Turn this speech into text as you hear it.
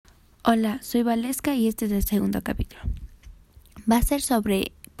Hola, soy Valesca y este es el segundo capítulo. Va a ser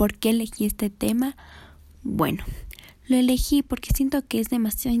sobre por qué elegí este tema. Bueno, lo elegí porque siento que es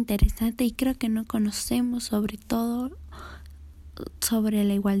demasiado interesante y creo que no conocemos sobre todo sobre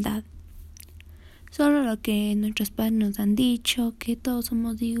la igualdad. Solo lo que nuestros padres nos han dicho, que todos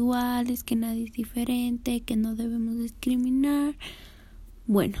somos iguales, que nadie es diferente, que no debemos discriminar.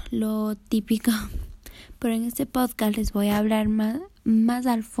 Bueno, lo típico. Pero en este podcast les voy a hablar más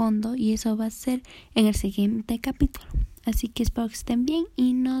al fondo y eso va a ser en el siguiente capítulo. Así que espero que estén bien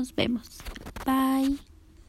y nos vemos. Bye.